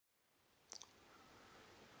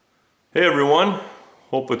Hey everyone,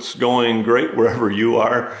 hope it's going great wherever you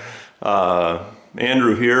are.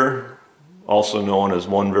 Andrew here, also known as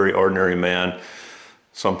One Very Ordinary Man,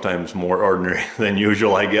 sometimes more ordinary than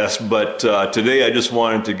usual I guess, but today I just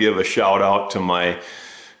wanted to give a shout out to my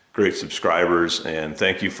great subscribers and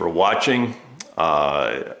thank you for watching.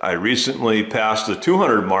 I recently passed the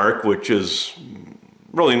 200 mark, which is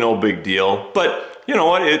really no big deal, but you know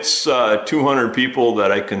what, it's 200 people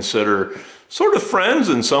that I consider sort of friends,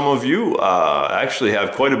 and some of you actually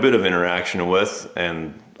have quite a bit of interaction with,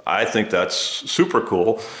 and I think that's super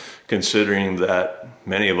cool considering that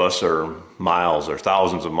many of us are miles or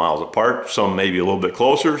thousands of miles apart, some maybe a little bit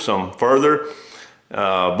closer, some further,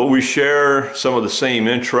 but we share some of the same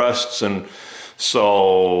interests. And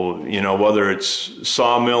so, you know, whether it's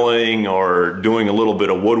sawmilling or doing a little bit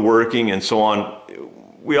of woodworking and so on,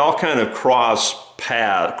 we all kind of cross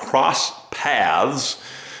paths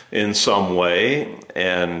in some way,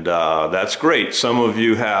 and that's great. Some of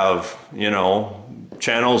you have, you know,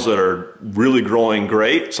 channels that are really growing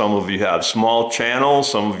great. Some of you have small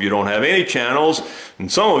channels. Some of you don't have any channels,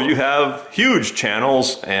 and some of you have huge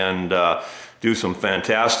channels and do some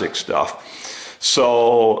fantastic stuff.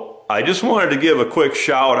 So I just wanted to give a quick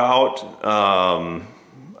shout out.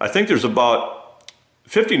 I think there's about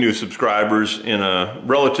 50 new subscribers in a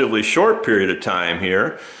relatively short period of time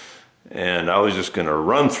here. And I was just going to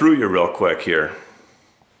run through you real quick here.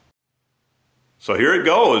 So here it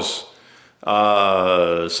goes.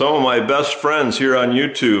 Some of my best friends here on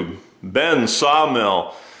YouTube. Ben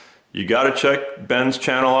Sawmill. You got to check Ben's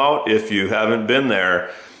channel out if you haven't been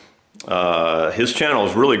there. His channel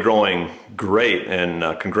is really growing great,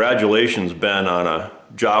 and congratulations, Ben, on a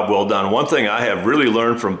job well done. One thing I have really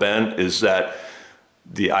learned from Ben is that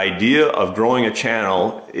the idea of growing a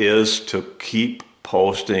channel is to keep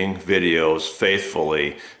posting videos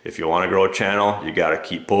faithfully. If you want to grow a channel, you got to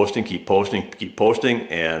keep posting,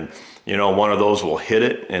 and you know, one of those will hit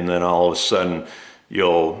it, and then all of a sudden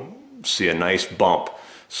you'll see a nice bump.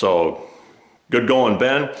 So good going,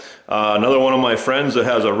 Ben. Another one of my friends that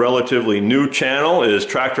has a relatively new channel is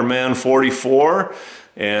TractorMan44,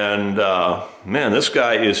 and man, this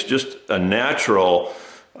guy is just a natural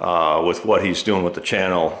with what he's doing with the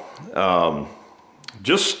channel.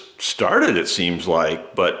 Just started, it seems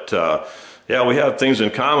like, but yeah, we have things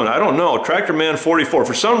in common. I don't know. TractorMan44,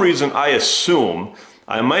 for some reason I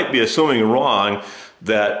might be assuming wrong,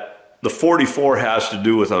 that the 44 has to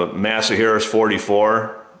do with a Massey Harris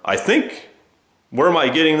 44. I think, where am I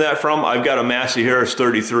getting that from? I've got a Massey Harris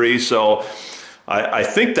 33, so I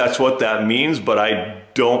think that's what that means, but I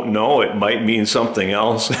don't know. It might mean something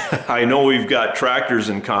else. I know we've got tractors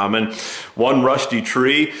in common. One Rusty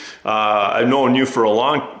Tree. I've known you for a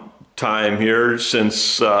long time here,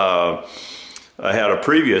 since I had a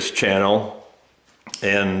previous channel,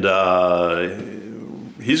 and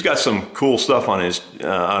he's got some cool stuff on his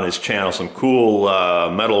channel, some cool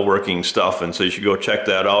metalworking stuff, and so you should go check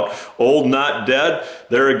that out. Old Not Dead,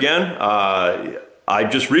 there again. I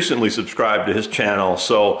just recently subscribed to his channel,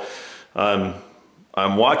 so I'm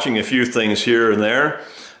watching a few things here and there.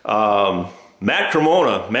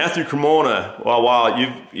 Matthew Cremona, well,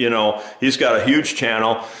 you know, he's got a huge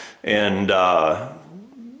channel, and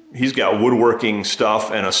he's got woodworking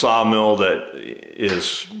stuff and a sawmill that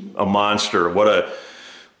is a monster. What a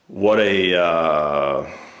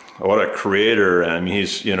creator. I mean,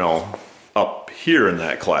 he's, you know, up here in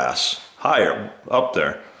that class, higher up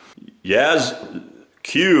there. Yaz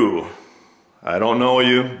Q, I don't know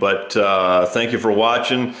you, but thank you for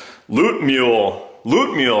watching. Loot Mule.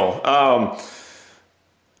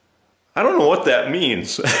 I don't know what that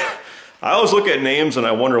means. I always look at names and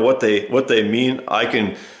I wonder what they mean. I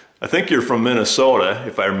think you're from Minnesota,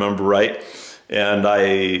 if I remember right, and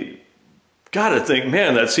I gotta think,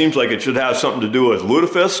 man, that seems like it should have something to do with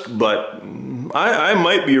lutefisk, but I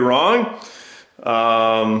might be wrong.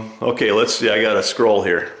 Okay, let's see. I gotta scroll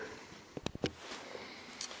here.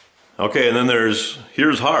 Okay, and then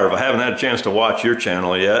here's Harv. I haven't had a chance to watch your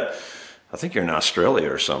channel yet. I think you're in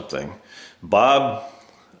Australia or something. Bob,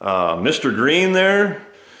 Mr. Green there.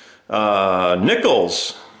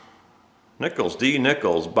 Nichols, D.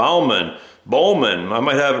 Nichols. Bowman, I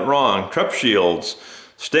might have it wrong. Trepshields,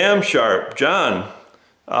 Stamsharp, John,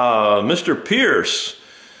 Mr. Pierce,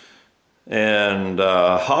 and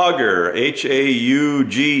Hauger,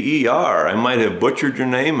 Hauger. I might have butchered your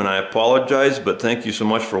name, and I apologize, but thank you so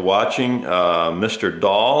much for watching. Mr.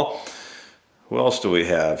 Dahl. Who else do we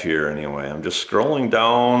have here anyway? I'm just scrolling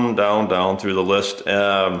down through the list.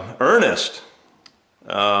 Ernest.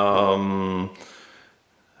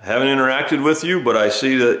 Haven't interacted with you, but I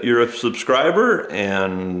see that you're a subscriber,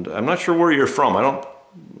 and I'm not sure where you're from.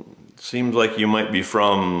 Seems like you might be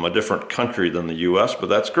from a different country than the US, but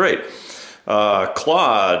that's great.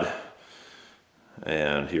 Claude.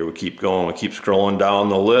 And here we keep going. We keep scrolling down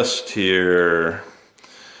the list here.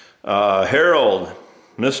 Harold.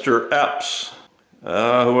 Mr. Epps.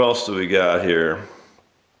 Who else do we got here?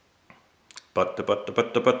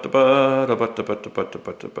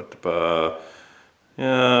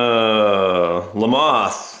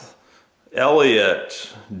 Lamoth,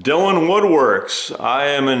 Elliot, Dylan Woodworks. I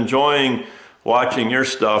am enjoying watching your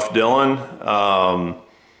stuff, Dylan.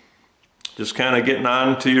 Just kind of getting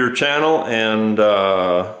on to your channel, and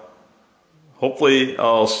hopefully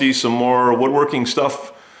I'll see some more woodworking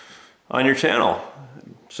stuff on your channel,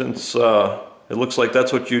 since it looks like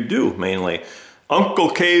that's what you do mainly. Uncle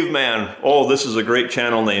Caveman. Oh, this is a great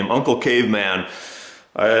channel name, Uncle Caveman.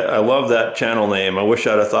 I love that channel name. I wish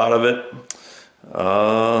I'd have thought of it.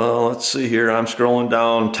 Let's see here. I'm scrolling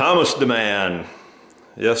down. Thomas Demand.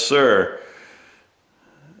 Yes, sir.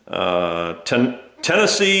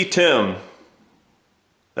 Tennessee Tim.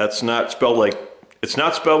 That's not spelled like, it's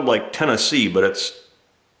not spelled like Tennessee, but it's,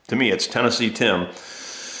 to me, it's Tennessee Tim.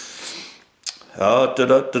 Well,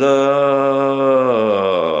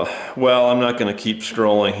 I'm not going to keep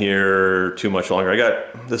scrolling here too much longer.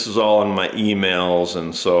 This is all in my emails,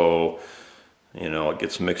 and so, you know, it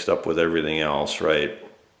gets mixed up with everything else, right?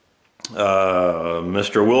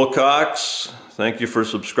 Mr. Wilcox, thank you for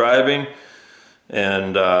subscribing.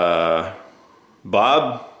 And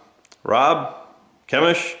Rob,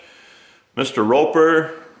 Chemish, Mr.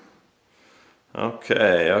 Roper.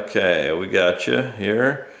 Okay, we got you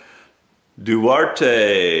here.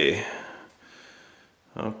 Duarte.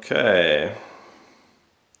 Okay.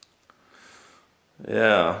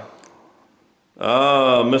 Yeah.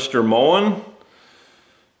 Mr. Moen.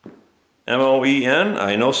 M-O-E-N.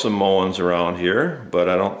 I know some Moens around here, but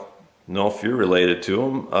I don't know if you're related to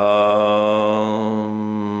them.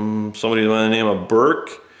 Somebody by the name of Burke.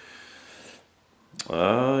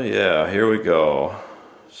 Yeah, here we go.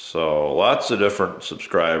 So lots of different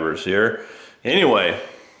subscribers here. Anyway,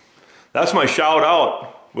 that's my shout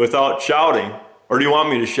out without shouting. Or do you want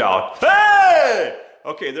me to shout? Hey!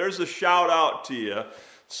 Okay, there's a shout out to you.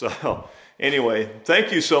 So anyway,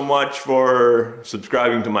 thank you so much for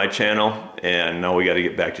subscribing to my channel. And now we got to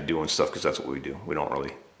get back to doing stuff, because that's what we do. I don't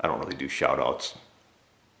really do shout outs,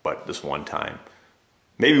 but this one time.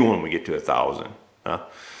 Maybe when we get to 1,000. Huh?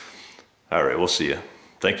 All right, we'll see you.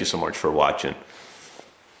 Thank you so much for watching.